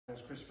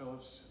It's Chris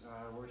Phillips.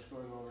 We're just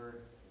going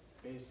over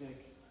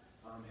basic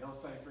Hail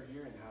cipher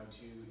here and how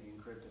to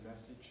encrypt a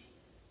message.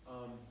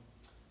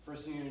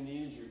 First thing you're going to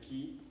need is your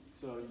key.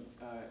 So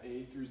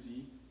A through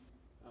Z,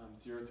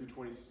 0 through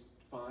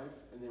 25,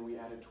 and then we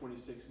added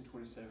 26 and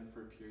 27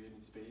 for a period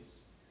and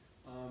space.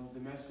 The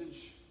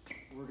message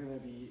we're going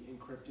to be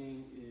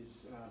encrypting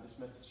is this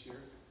message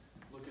here.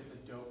 Look at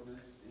the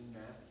dopeness in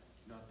math,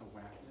 not the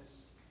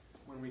whackness.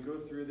 When we go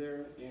through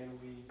there and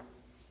we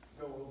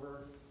go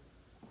over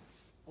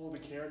all the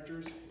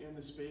characters and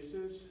the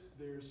spaces,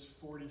 there's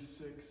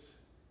 46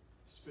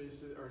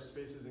 spaces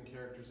and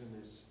characters in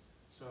this.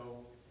 So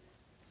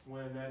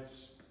when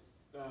that's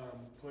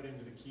put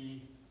into the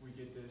key, we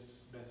get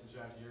this message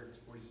out here. It's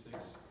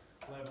 46,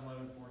 11,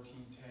 11,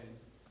 14, 10,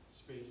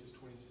 space is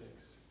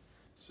 26.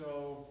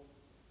 So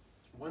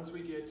once we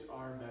get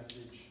our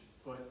message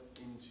put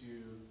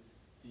into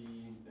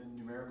the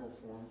numerical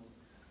form,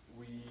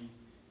 we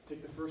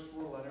take the first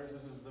 4 letters.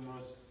 This is the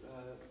most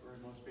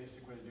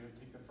basic way to do it.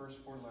 Take the first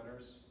 4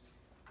 letters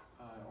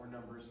or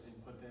numbers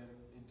and put them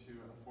into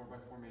a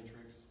 4x4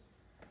 matrix.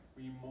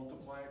 We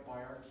multiply it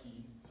by our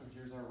key. So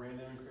here's our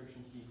random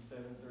encryption key,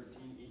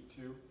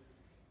 71382,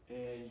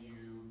 and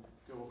you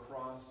go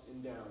across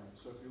and down.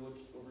 So if you look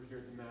over here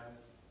at the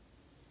math,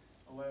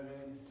 11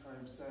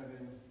 times 7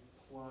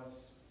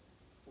 plus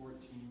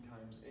 14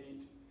 times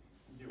 8,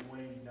 you get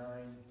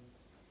 189.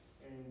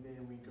 And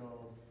then we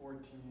go 14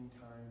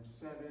 times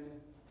 7,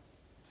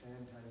 10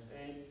 times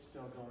 8,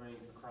 still going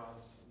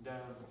across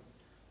down,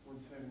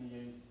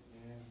 178,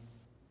 and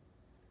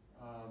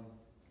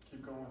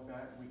keep going with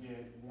that. We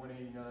get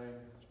 189,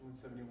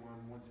 171,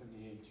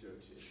 178,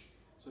 202.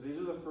 So these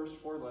are the first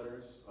 4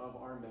 letters of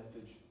our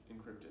message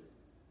encrypted.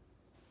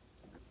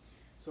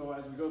 So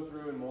as we go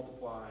through and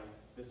multiply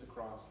this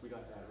across, we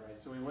got that,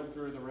 right? So we went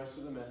through the rest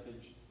of the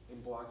message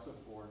in blocks of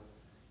 4.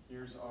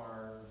 Here's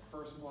our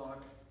first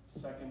block,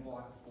 second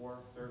block of 4,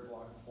 third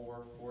block of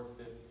 4, fourth,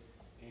 fifth,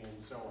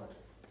 and so on.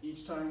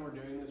 Each time we're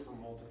doing this,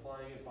 we're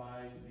multiplying it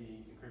by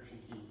the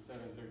encryption key,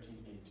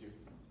 71382.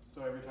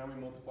 So every time we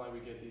multiply, we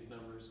get these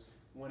numbers,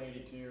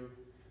 182,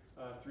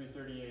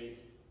 338,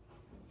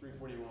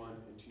 341,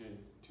 and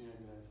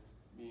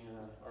 299.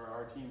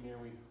 Our team here,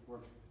 we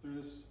worked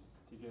through this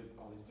to get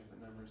all these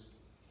different numbers.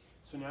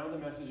 So now the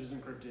message is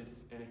encrypted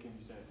and it can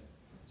be sent.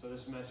 So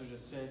this message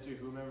is sent to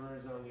whomever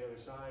is on the other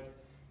side.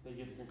 They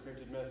get this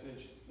encrypted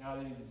message. Now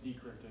they need to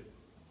decrypt it.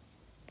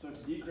 So to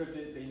decrypt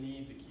it, they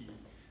need the key.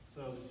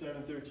 So the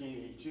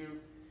 71382.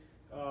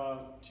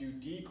 To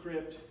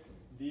decrypt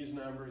these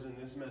numbers in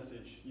this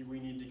message, we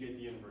need to get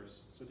the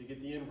inverse. So to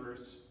get the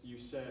inverse, you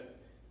set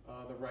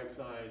the right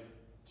side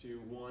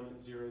to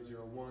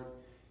 1001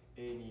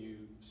 and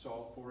you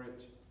solve for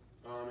it.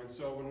 And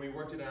so when we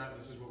worked it out,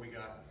 this is what we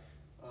got.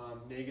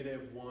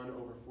 Negative 1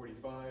 over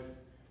 45,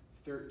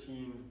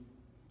 13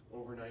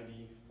 over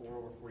 90, 4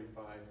 over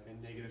 45,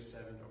 and negative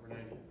 7 over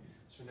 90.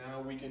 So now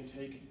we can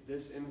take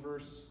this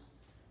inverse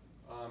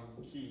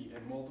key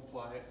and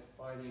multiply it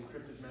by the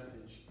encrypted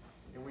message,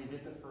 and we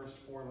get the first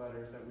 4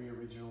 letters that we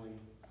originally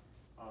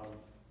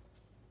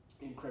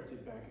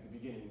encrypted back at the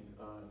beginning.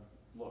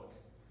 Look.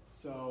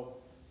 So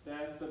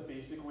that's the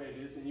basic way it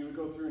is, and you would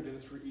go through and do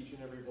this for each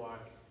and every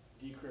block,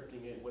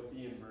 decrypting it with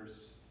the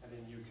inverse, and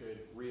then you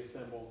could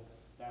reassemble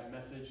that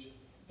message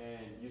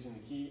and using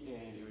the key,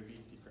 and it would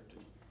be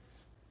decrypted.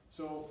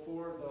 So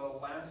for the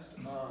last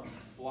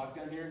block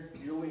down here,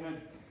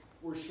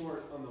 we're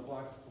short on the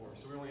block of 4.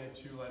 So we only had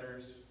 2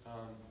 letters,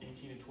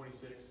 18 and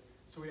 26.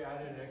 So we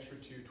added an extra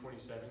 2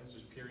 27s,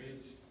 just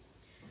periods.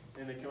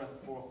 And they come out to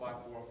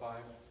 405,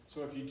 405.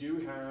 So if you do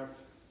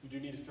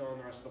need to fill in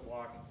the rest of the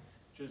block,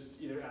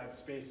 just either add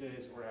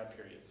spaces or add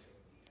periods.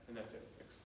 And that's it.